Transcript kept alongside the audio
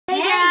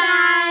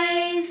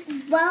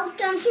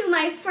welcome to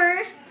my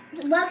first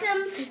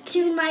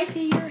video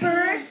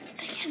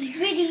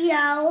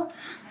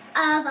of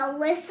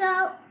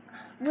Alyssa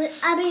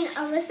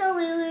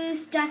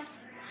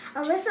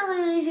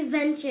Lulu's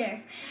adventure.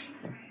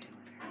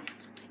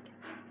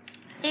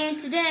 And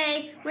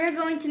today we're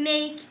going to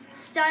make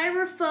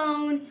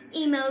styrofoam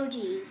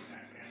emojis.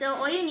 So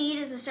all you need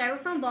is a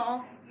styrofoam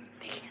ball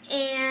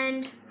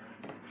and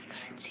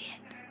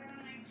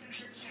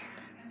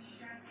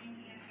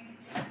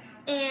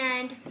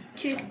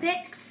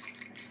toothpicks,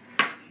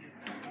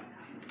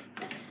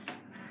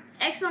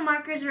 Expo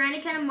markers or any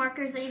kind of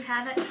markers that you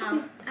have at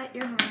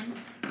your home.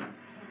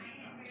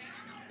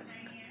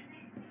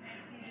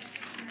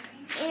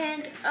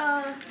 And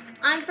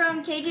I'm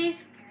from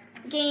KJ's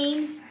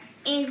Games.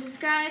 And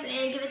subscribe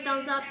and give a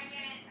thumbs up.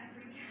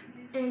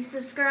 And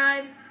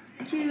subscribe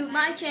to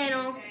my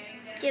channel.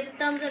 Give a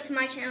thumbs up to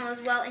my channel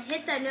as well. And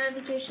hit that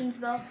notifications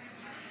bell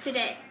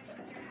today.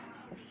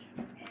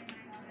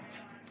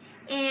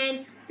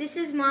 And this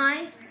is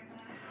my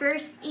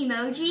first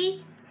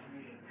emoji.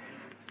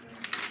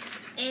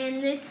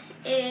 And this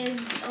is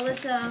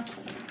Alyssa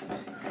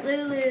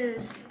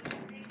Lulu's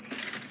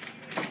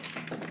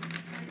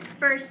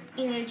first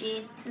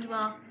emoji as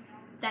well.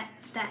 That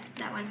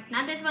one.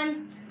 Not this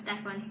one.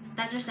 That one.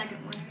 That's our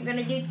second one. We're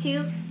gonna do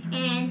two,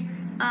 and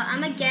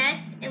I'm a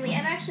guest, and we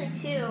have actually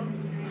two.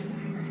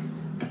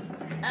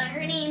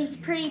 Her name's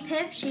Pretty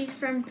Pip. She's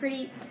from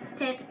Pretty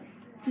Pip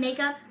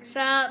Makeup.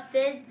 Sup,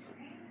 Bids.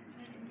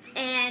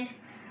 And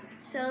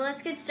so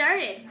let's get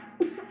started.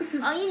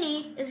 All you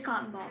need is a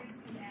cotton ball.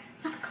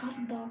 Not a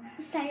cotton ball.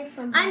 A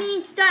styrofoam ball. I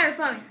mean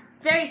styrofoam.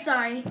 Very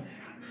sorry.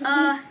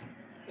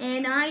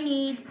 And I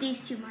need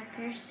these two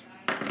markers.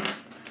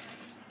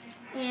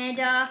 And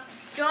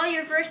draw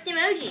your first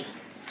emoji.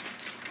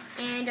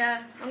 And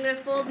I'm gonna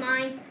fold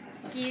mine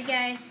so you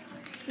guys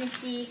can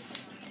see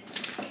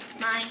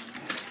my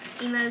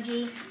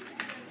emoji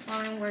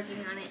while I'm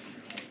working on it.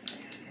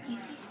 Do you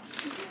see?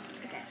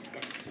 Okay,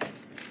 good.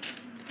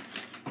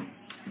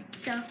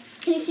 So,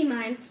 can you see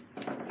mine?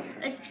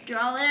 Let's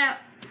draw it out.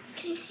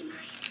 Can you see mine?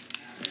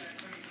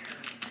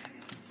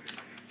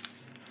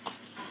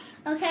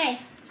 Okay.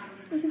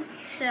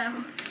 So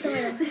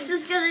this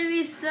is gonna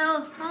be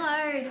so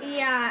hard.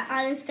 Yeah,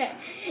 I understand.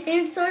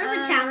 It's sort of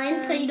a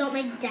challenge, so you don't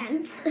make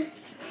dents.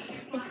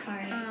 It's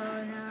hard.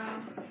 Oh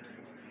no!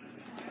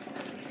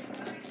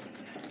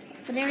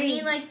 But I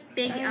need like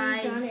big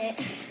eyes. Done it.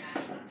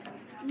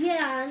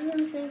 Yeah, that's what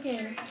I'm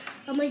thinking.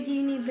 I'm like, do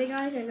you need big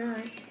eyes or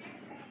not?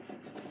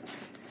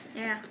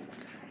 Yeah.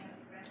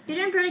 You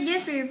did pretty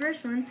good for your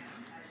first one.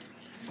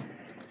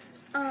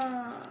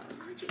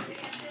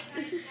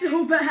 This is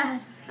so bad.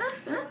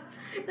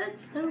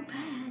 That's so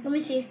bad. Let me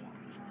see.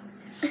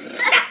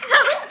 That's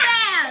so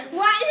bad.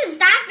 Why is it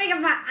that big of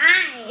an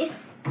eye?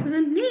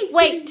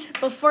 Wait,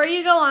 before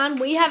you go on,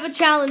 we have a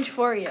challenge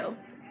for you.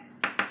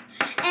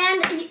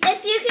 And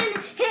if you can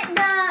hit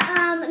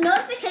the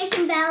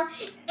notification bell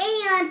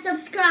and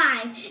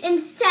subscribe in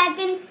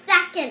 7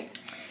 seconds.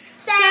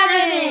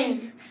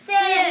 7,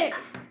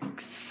 6.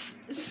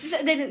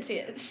 They didn't see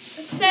it.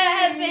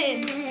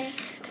 7,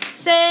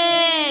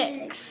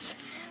 6,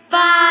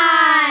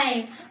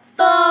 5,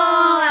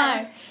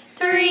 4,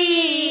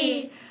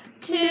 3,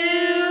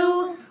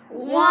 2,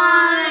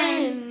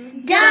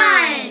 1.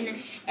 Done!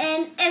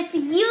 And if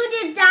you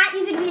did that,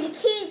 you could be the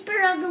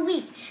keeper of the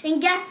week. And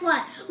guess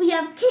what? We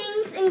have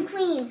kings and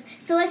queens.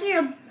 So if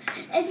you're a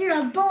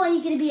boy,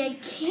 you're gonna be a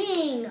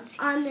king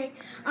on the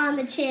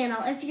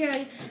channel. If you're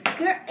a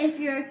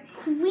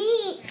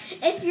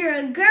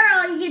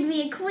girl, you can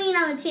be a queen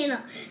on the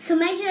channel. So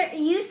make sure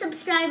you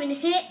subscribe and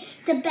hit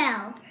the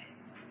bell.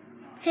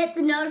 Hit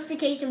the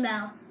notification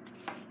bell.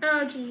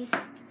 Oh jeez.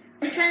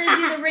 I'm trying to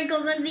do the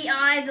wrinkles under the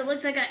eyes. It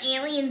looks like an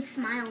alien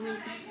smiley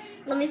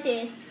face. Let me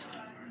see.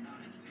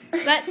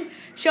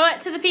 Show it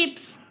to the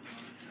peeps.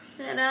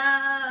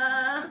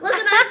 Ta-da! Look what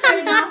I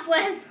started off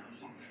with.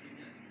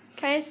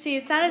 Okay, see,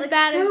 it's not as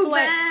bad as what.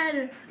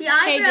 Bad. The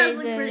eyebrows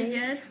look did. pretty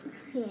good.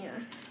 Yeah.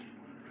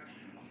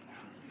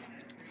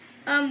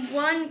 And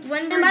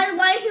by the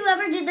way,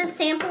 whoever did the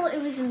sample, it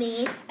was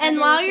me. And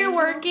while you're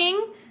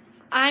working,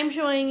 I'm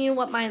showing you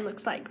what mine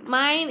looks like.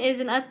 Mine is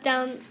an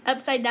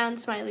upside down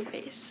smiley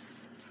face.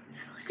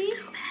 That looks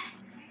so bad.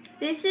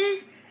 This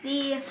is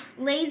the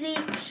lazy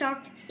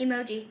shocked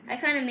emoji. I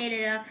kind of made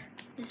it up,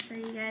 just so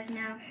you guys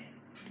know.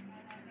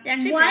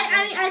 What?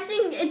 I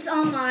think it's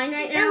on mine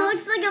right now. It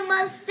looks like a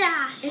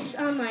mustache. It's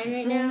on mine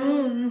right now.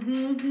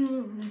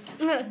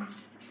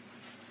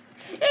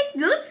 It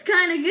looks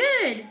kind of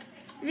good.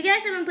 If you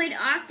guys haven't played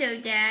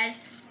Octodad,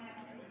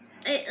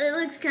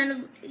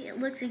 it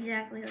looks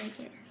exactly like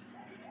it.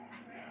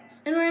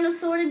 And we're gonna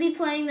sort of be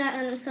playing that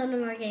in some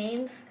of our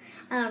games.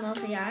 I don't know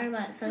if we are,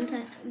 but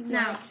sometimes.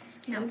 No,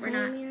 we're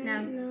not.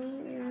 No,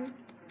 we're not.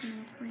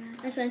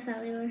 That's what I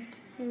thought we were.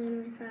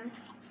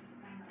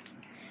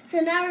 So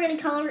now we're gonna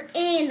color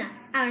in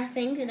our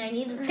things, and I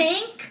need the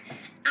pink,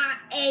 our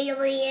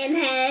alien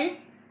head.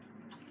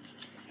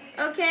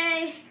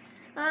 Okay.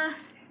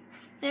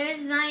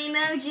 There's my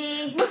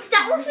emoji. Look,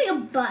 that looks like a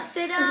butt.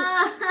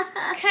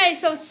 Ta-da! Okay,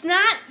 so it's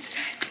not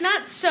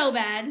so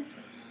bad.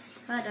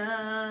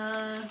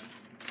 Ta-da!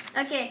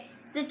 Okay,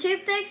 the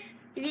toothpicks.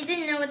 If you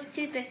didn't know what the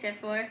toothpicks are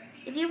for,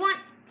 if you want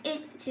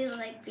it to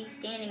like be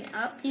standing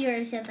up, You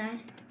already said that.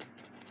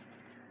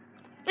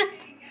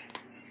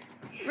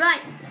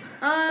 right?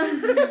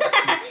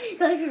 That's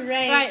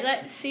right. Right,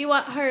 let's see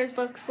what hers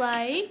looks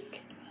like.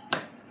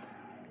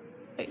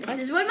 Wait, This what?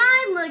 is what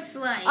mine looks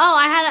like. Oh,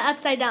 I had it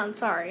upside down.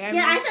 Sorry. I'm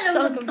Yeah, I thought it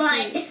so was a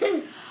confused.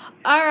 butt.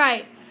 All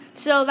right,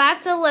 so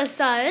that's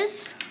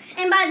Alyssa's.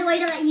 And by the way,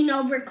 to let you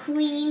know, we're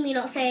clean. We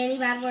don't say any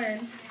bad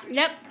words.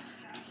 Yep.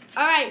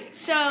 All right,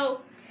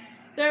 so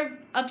they're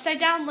upside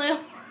down little.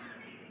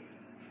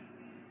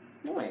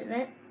 What is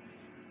it?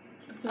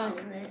 What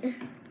is it?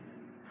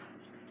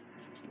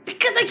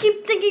 Because I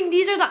keep thinking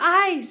these are the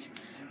eyes.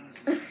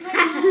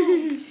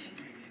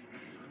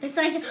 It's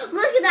like, look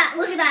at that,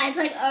 look at that. It's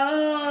like,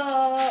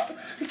 oh.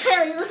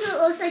 Kylie, look what it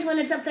looks like when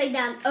it's upside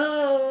down.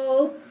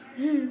 Oh.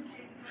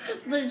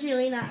 But it's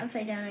really not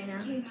upside down right now.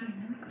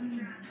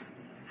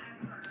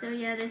 So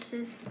yeah, this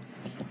is.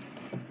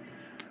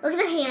 Look at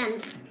the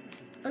hands.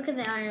 Look at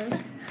the arms.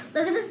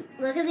 Look at this.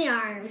 Look at the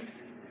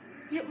arms.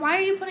 Why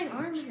are you putting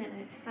arms in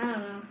it? I don't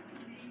know.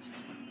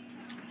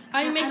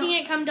 Are you I making don't-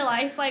 it come to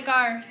life like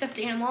our stuffed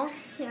animal?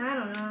 Yeah, I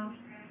don't know.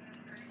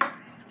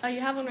 Oh, you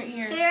have one right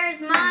here.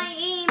 Here's my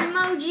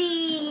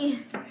emoji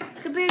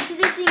compared to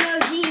this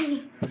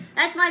emoji.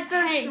 That's my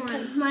first Hey,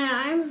 one. My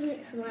arms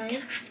looks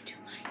like.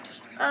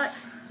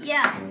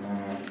 Yeah.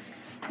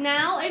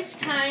 Now it's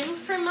time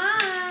for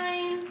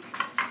mine.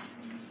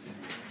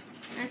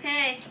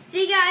 Okay.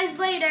 See you guys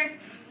later.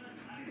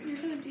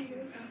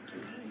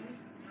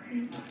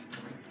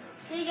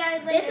 See you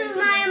guys later. This is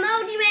my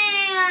emoji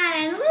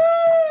man.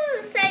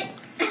 Woo! Say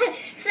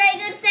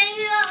good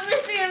things about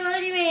Mr.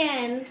 Emoji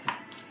Man.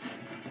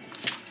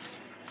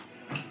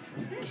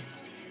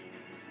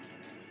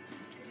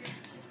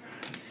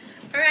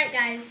 All right,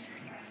 guys.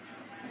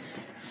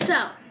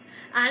 So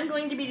I'm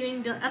going to be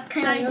doing the Kylie,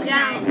 upside look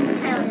down. at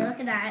that. Kylie, look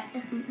at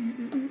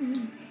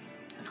that.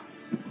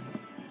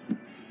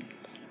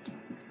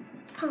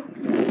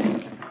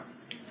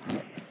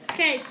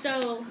 Okay,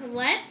 so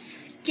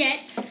let's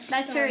get That's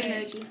her started.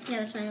 emoji. Yeah,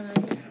 that's my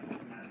emoji.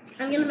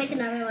 I'm gonna make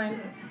another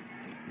one.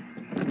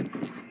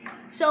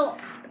 So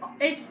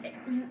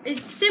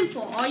it's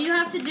simple. All you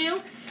have to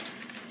do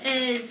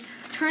is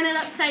turn it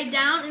upside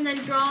down and then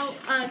draw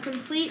a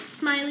complete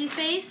smiley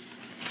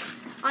face.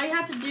 All you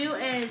have to do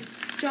is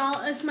draw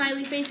a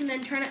smiley face and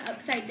then turn it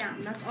upside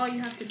down. That's all you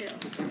have to do.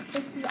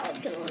 This is all it's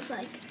gonna look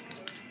like.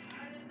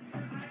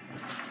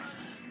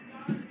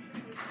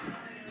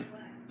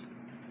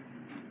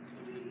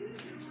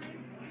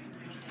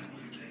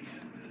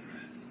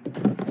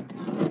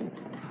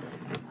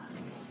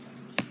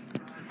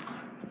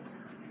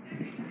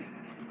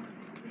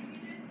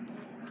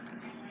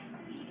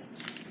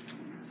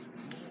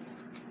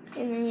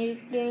 And then you're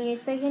doing your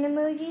second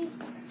emoji,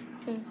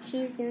 and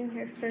she's doing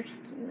her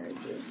first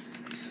emoji.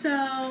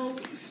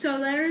 So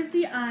there's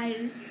the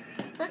eyes.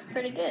 That's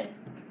pretty good.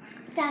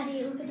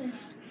 Daddy, look at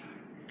this.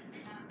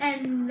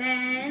 And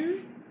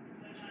then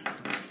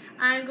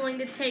I'm going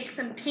to take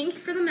some pink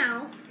for the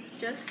mouth,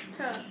 just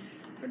to.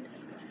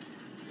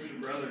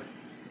 Brother.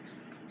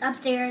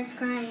 Upstairs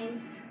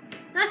crying.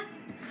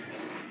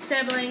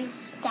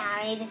 Siblings.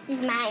 Sorry, this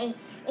is my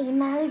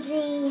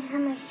emoji.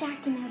 I'm a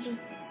shocked emoji.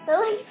 What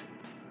does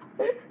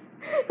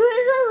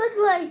that look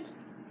like?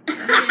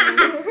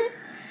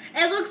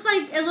 It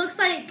looks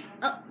like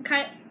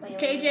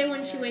KJ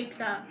when she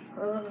wakes up.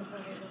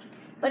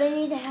 But I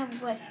need to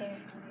have wet hair.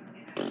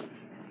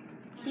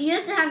 You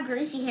have to have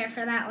greasy hair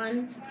for that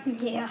one.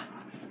 Yeah.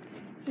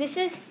 This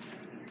is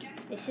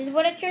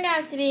what it turned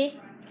out to be.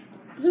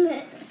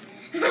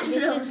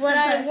 This is what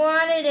I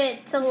wanted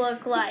it to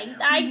look like.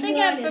 I think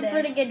I'm Wanted a it.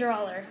 pretty good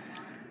drawer.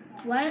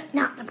 What?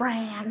 Not to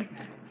brag.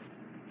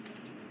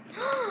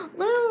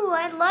 Lou,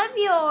 I love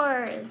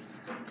yours.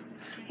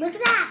 Look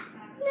at that.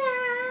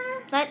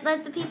 Nah.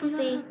 Let the people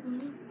see.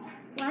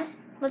 What?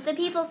 Let the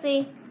people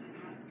see.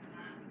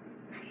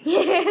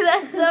 Yeah,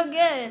 that's so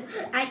good.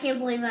 I can't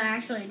believe I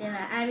actually did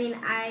that. I mean,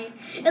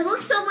 it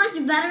looks so much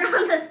better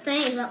on the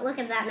thing, but look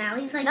at that now.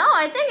 He's like, No,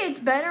 I think it's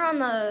better on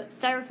the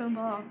styrofoam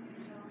ball.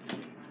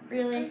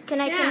 really? Can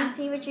I Yeah.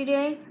 see what you're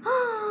doing?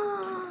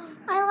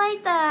 I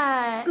like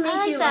that. Me I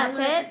like too. that,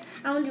 Pip.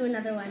 I want to do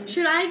another one.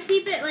 Should I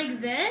keep it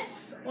like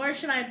this, or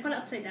should I put it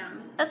upside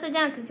down? Upside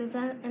down, because it's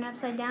an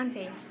upside down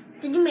face.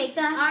 Did you make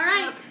that? All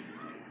right.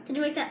 Did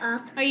you make that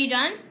up? Are you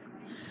done?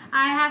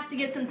 I have to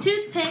get some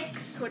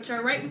toothpicks, which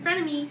are right in front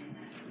of me.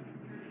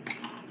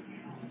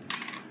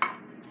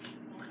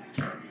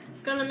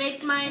 Gonna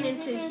make mine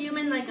into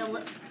human like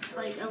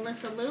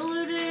Alyssa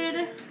Lulu did.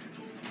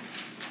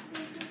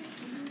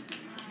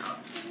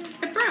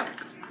 It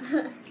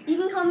broke. You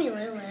can call me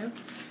Lulu.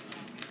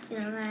 You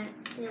know that.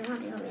 You don't have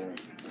to call me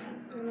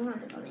You don't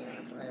have to call me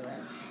Lulu.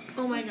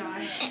 Oh my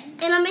gosh.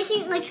 And I'm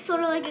making like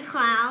sort of like a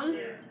clown.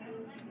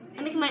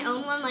 I'm making my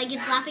own one. Like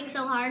it's laughing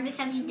so hard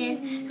because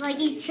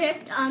he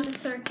tripped on the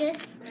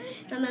circus.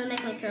 I'm gonna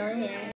make my curly hair.